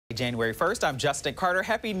January 1st, I'm Justin Carter.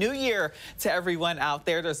 Happy New Year to everyone out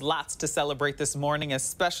there. There's lots to celebrate this morning,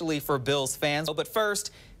 especially for Bills fans. But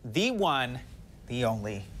first, the one, the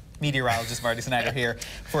only meteorologist Marty Snyder here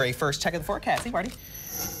for a first check of the forecast. Hey, Marty.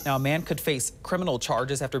 Now, a man could face criminal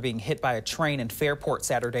charges after being hit by a train in Fairport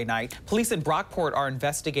Saturday night. Police in Brockport are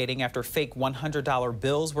investigating after fake $100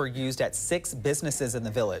 bills were used at 6 businesses in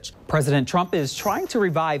the village. President Trump is trying to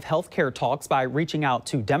revive health care talks by reaching out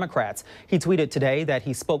to Democrats. He tweeted today that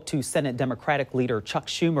he spoke to Senate Democratic leader Chuck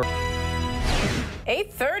Schumer.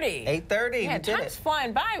 8:30. 8:30. Yeah, time's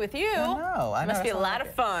flying by with you. I know. Must be a lot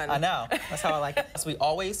of fun. I know. That's how I like it. So we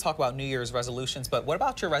always talk about New Year's resolutions, but what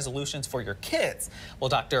about your resolutions for your kids? Well,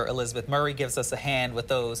 Dr. Elizabeth Murray gives us a hand with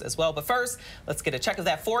those as well. But first, let's get a check of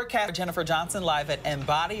that forecast. Jennifer Johnson live at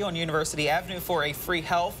Embody on University Avenue for a free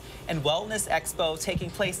health and wellness expo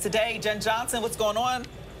taking place today. Jen Johnson, what's going on?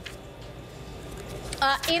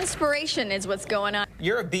 Inspiration is what's going on.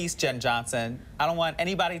 You're a beast, Jen Johnson. I don't want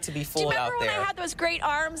anybody to be fooled out there. Do you remember when I had those great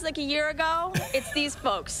arms like a year ago? It's these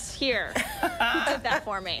folks here who did that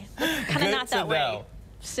for me. Kind of not that way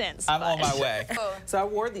since. I'm on my way. So I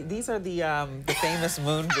wore these are the famous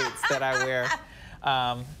moon boots that I wear.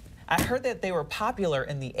 I heard that they were popular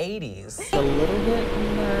in the 80s. A little bit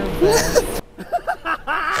nervous.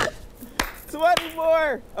 20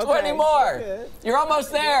 more. Okay. 20 more. Okay. You're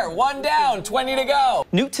almost there. 1 down, 20 to go.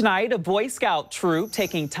 New tonight, a Boy Scout troop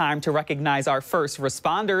taking time to recognize our first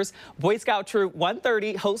responders. Boy Scout Troop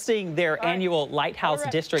 130 hosting their annual Lighthouse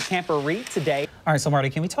District Camporee today. All right, so Marty,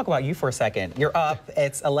 can we talk about you for a second? You're up.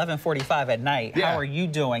 It's 11:45 at night. Yeah. How are you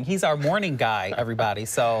doing? He's our morning guy, everybody.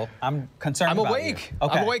 So I'm concerned about awake. You.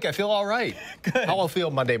 Okay. I'm awake. I feel all right. Good. How I'll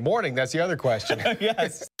feel Monday morning, that's the other question.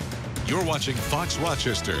 Yes. You're watching Fox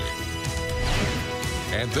Rochester.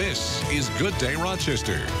 And this is Good Day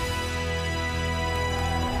Rochester.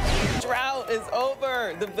 Drought is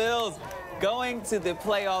over. The Bills going to the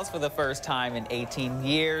playoffs for the first time in 18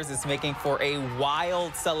 years. It's making for a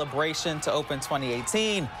wild celebration to open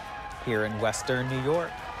 2018 here in Western New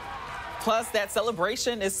York. Plus, that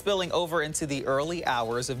celebration is spilling over into the early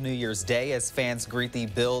hours of New Year's Day as fans greet the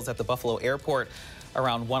Bills at the Buffalo airport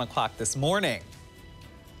around 1 o'clock this morning.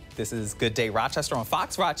 This is Good Day Rochester on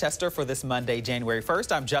Fox Rochester for this Monday, January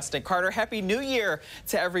 1st. I'm Justin Carter. Happy New Year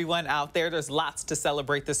to everyone out there. There's lots to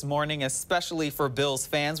celebrate this morning, especially for Bills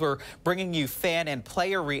fans. We're bringing you fan and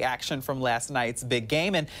player reaction from last night's big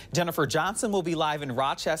game. And Jennifer Johnson will be live in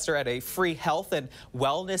Rochester at a free health and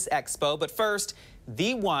wellness expo. But first,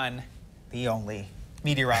 the one, the only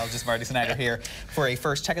meteorologist Marty Snyder here for a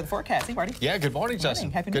first check of the forecast. Hey, Marty. Yeah, good morning,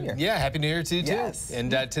 Justin. Happy New Year. Yeah, Happy New Year to you, yes. too. And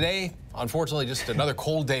today, unfortunately, just another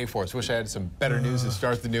cold day for us. Wish I had some better news to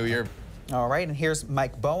start the new year. All right, and here's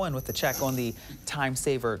Mike Bowen with the check on the time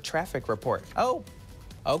saver traffic report. Oh,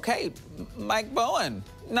 okay, Mike Bowen,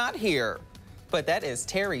 not here. But that is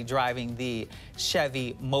Terry driving the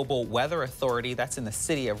Chevy Mobile Weather Authority. That's in the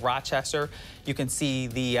city of Rochester. You can see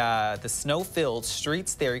the snow-filled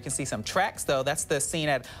streets there. You can see some tracks, though. That's the scene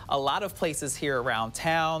at a lot of places here around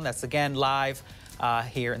town. That's, again, live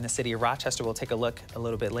here in the city of Rochester. We'll take a look a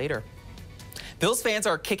little bit later. Bills fans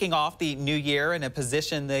are kicking off the new year in a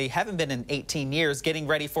position they haven't been in 18 years, getting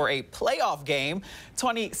ready for a playoff game.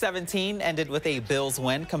 2017 ended with a Bills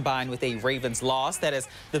win combined with a Ravens loss. That is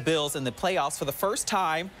the Bills in the playoffs for the first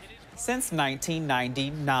time since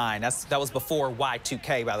 1999. That was before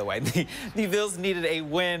Y2K, by the way. The Bills needed a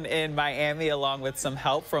win in Miami along with some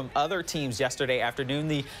help from other teams yesterday afternoon.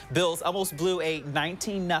 The Bills almost blew a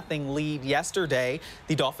 19-0 lead yesterday.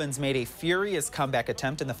 The Dolphins made a furious comeback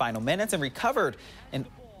attempt in the final minutes and recovered an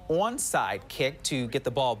onside kick to get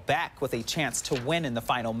the ball back with a chance to win in the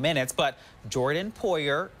final minutes. But Jordan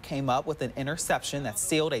Poyer came up with an interception that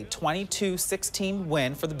sealed a 22-16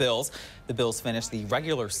 win for the Bills. The Bills finished the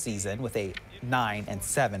regular season with a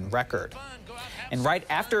 9-7 record. And right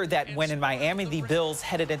after that win in Miami, the Bills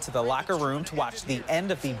headed into the locker room to watch the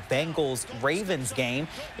end of the Bengals-Ravens game.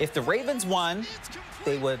 If the Ravens won,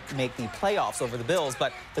 they would make the playoffs over the Bills,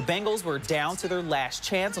 but the Bengals were down to their last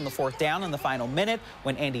chance on the 4th down in the final minute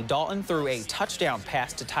when Andy Dalton threw a touchdown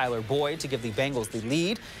pass to Tyler Boyd to give the Bengals the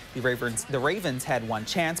lead. The Ravens had one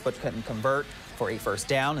chance but couldn't convert for a first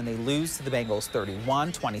down, and they lose to the Bengals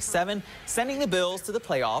 31-27, sending the Bills to the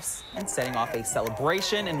playoffs and setting off a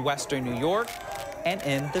celebration in Western New York and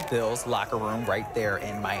in the Bills locker room right there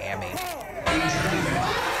in Miami.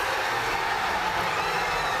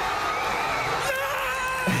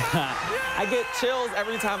 I get chills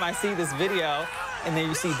every time I see this video. And then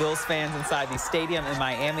you see Bills fans inside the stadium in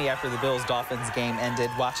Miami after the Bills-Dolphins game ended,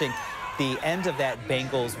 watching the end of that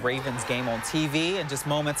Bengals-Ravens game on TV. And just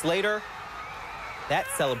moments later, That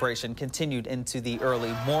celebration continued into the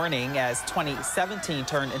early morning as 2017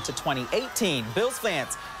 turned into 2018. Bills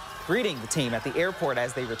fans greeting the team at the airport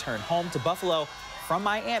as they return home to Buffalo from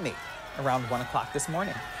Miami around 1 o'clock this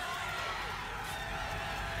morning.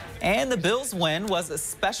 And the Bills' win was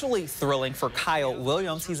especially thrilling for Kyle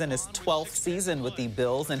Williams. He's in his 12th season with the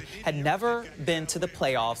Bills and had never been to the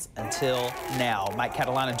playoffs until now. Mike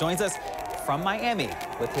Catalana joins us from Miami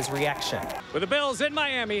with his reaction. With the Bills in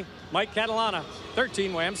Miami, Mike Catalana,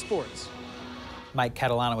 13 Wham Sports. Mike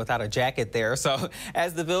Catalana without a jacket there. So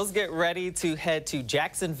as the Bills get ready to head to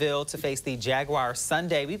Jacksonville to face the Jaguars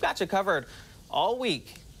Sunday, we've got you covered all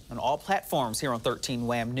week on all platforms here on 13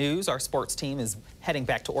 Wham News. Our sports team is heading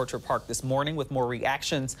back to Orchard Park this morning with more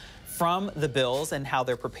reactions from the Bills and how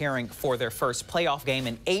they're preparing for their first playoff game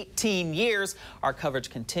in 18 years. Our coverage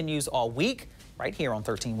continues all week right here on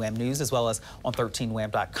 13 Wham News, as well as on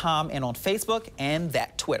 13wham.com and on Facebook and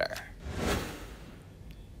that Twitter.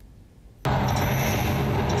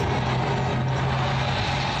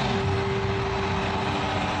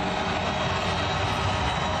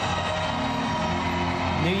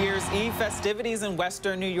 New Year's Eve festivities in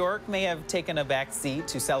Western New York may have taken a back seat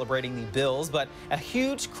to celebrating the Bills, but a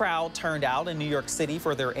huge crowd turned out in New York City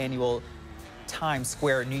for their annual Times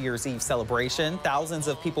Square New Year's Eve celebration. Thousands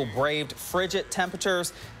of people braved frigid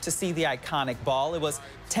temperatures to see the iconic ball. It was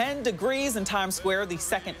 10 degrees in Times Square, the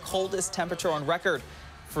second coldest temperature on record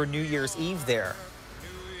for New Year's Eve there.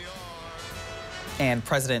 And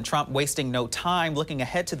President Trump wasting no time looking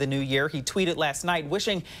ahead to the new year. He tweeted last night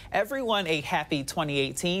wishing everyone a happy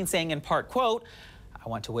 2018, saying in part, quote, "I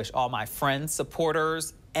want to wish all my friends,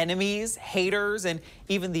 supporters, enemies, haters, and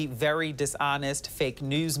even the very dishonest fake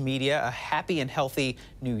news media a happy and healthy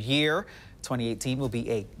new year. 2018 will be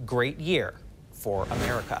a great year for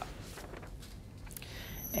America."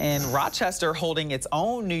 In Rochester, holding its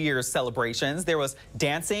own New Year's celebrations, there was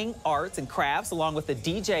dancing, arts, and crafts, along with a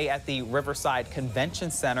DJ at the Riverside Convention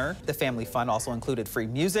Center. The family fun also included free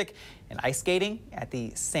music and ice skating at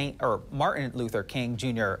the Martin Luther King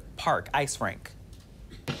Jr. Park ice rink.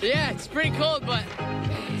 Yeah, it's pretty cold, but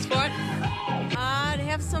it's fun. To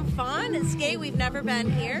have some fun and skate. We've never been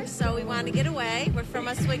here, so we wanted to get away. We're from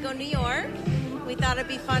Oswego, New York. We thought it'd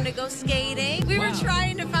be fun to go skating. We were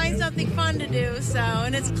trying to find something fun to do,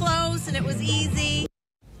 and it's close and it was easy.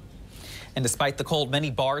 And despite the cold, many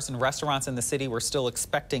bars and restaurants in the city were still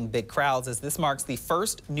expecting big crowds, as this marks the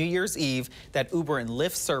first New Year's Eve that Uber and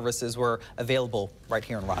Lyft services were available right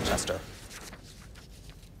here in Rochester.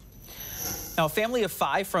 Now, a family of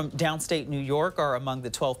 5 from downstate New York are among the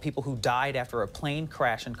 12 people who died after a plane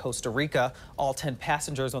crash in Costa Rica. All 10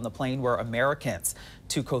 passengers on the plane were Americans.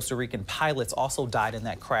 2 Costa Rican pilots also died in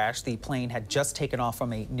that crash. The plane had just taken off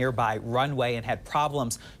from a nearby runway and had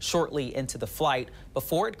problems shortly into the flight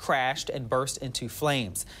before it crashed and burst into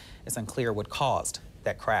flames. It's unclear what caused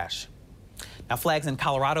that crash. Now, flags in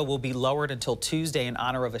Colorado will be lowered until Tuesday in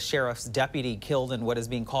honor of a sheriff's deputy killed in what is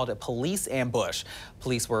being called a police ambush.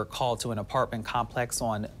 Police were called to an apartment complex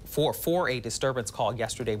for a disturbance call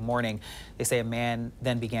yesterday morning. They say a man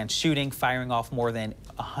then began shooting, firing off more than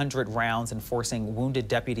 100 rounds and forcing wounded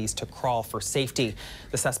deputies to crawl for safety.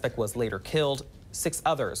 The suspect was later killed. 6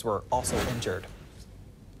 others were also injured.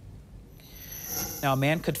 Now, a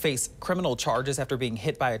man could face criminal charges after being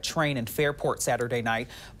hit by a train in Fairport Saturday night.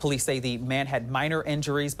 Police say the man had minor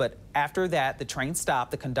injuries, but after that, the train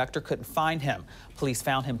stopped. The conductor couldn't find him. Police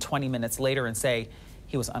found him 20 minutes later and say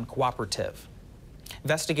he was uncooperative.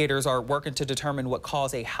 Investigators are working to determine what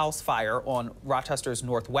caused a house fire on Rochester's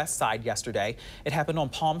northwest side yesterday. It happened on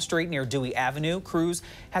Palm Street near Dewey Avenue. Crews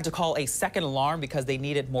had to call a second alarm because they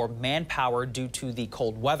needed more manpower due to the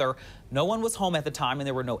cold weather. No one was home at the time and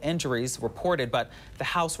there were no injuries reported, but the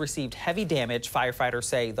house received heavy damage. Firefighters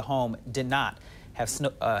say the home did not have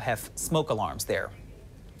smoke alarms there.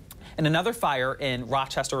 And another fire in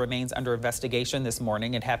Rochester remains under investigation this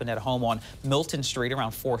morning. It happened at a home on Milton Street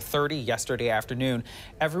around 4:30 yesterday afternoon.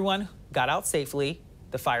 Everyone got out safely.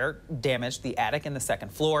 The fire damaged the attic and the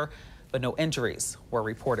second floor, but no injuries were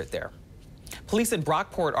reported there. Police in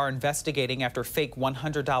Brockport are investigating after fake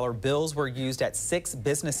 $100 bills were used at 6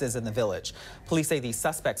 businesses in the village. Police say the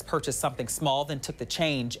suspects purchased something small, then took the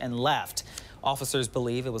change and left. Officers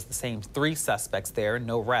believe it was the same 3 suspects there.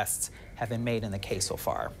 No arrests have been made in the case so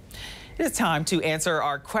far. It is time to answer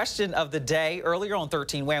our question of the day. Earlier on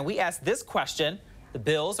 13 Wham, we asked this question. The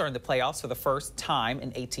Bills are in the playoffs for the first time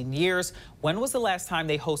in 18 years. When was the last time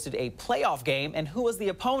they hosted a playoff game, and who was the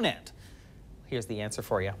opponent? Here's the answer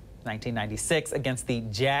for you. 1996 against the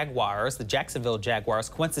Jaguars, the Jacksonville Jaguars.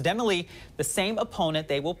 Coincidentally, the same opponent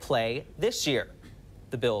they will play this year.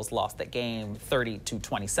 The Bills lost that game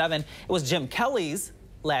 30-27. It was Jim Kelly's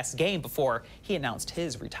last game before he announced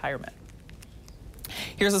his retirement.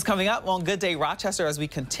 Here's what's coming up on Good Day Rochester as we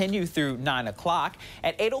continue through 9 o'clock.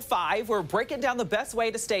 At 8:05, we're breaking down the best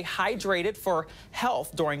way to stay hydrated for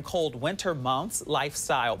health during cold winter months.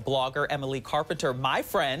 Lifestyle blogger Emily Carpenter, my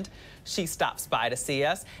friend, she stops by to see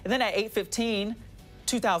us. And then at 8:15,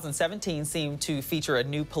 2017 seemed to feature a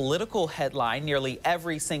new political headline nearly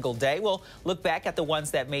every single day. We'll look back at the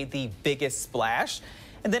ones that made the biggest splash.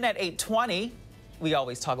 And then at 8:20, we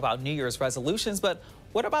always talk about New Year's resolutions, but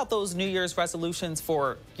what about those New Year's resolutions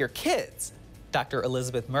for your kids? Dr.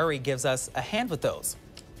 Elizabeth Murray gives us a hand with those.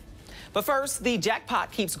 But first, the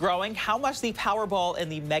jackpot keeps growing. How much the Powerball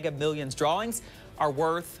and the Mega Millions drawings are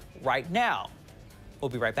worth right now? We'll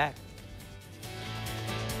be right back.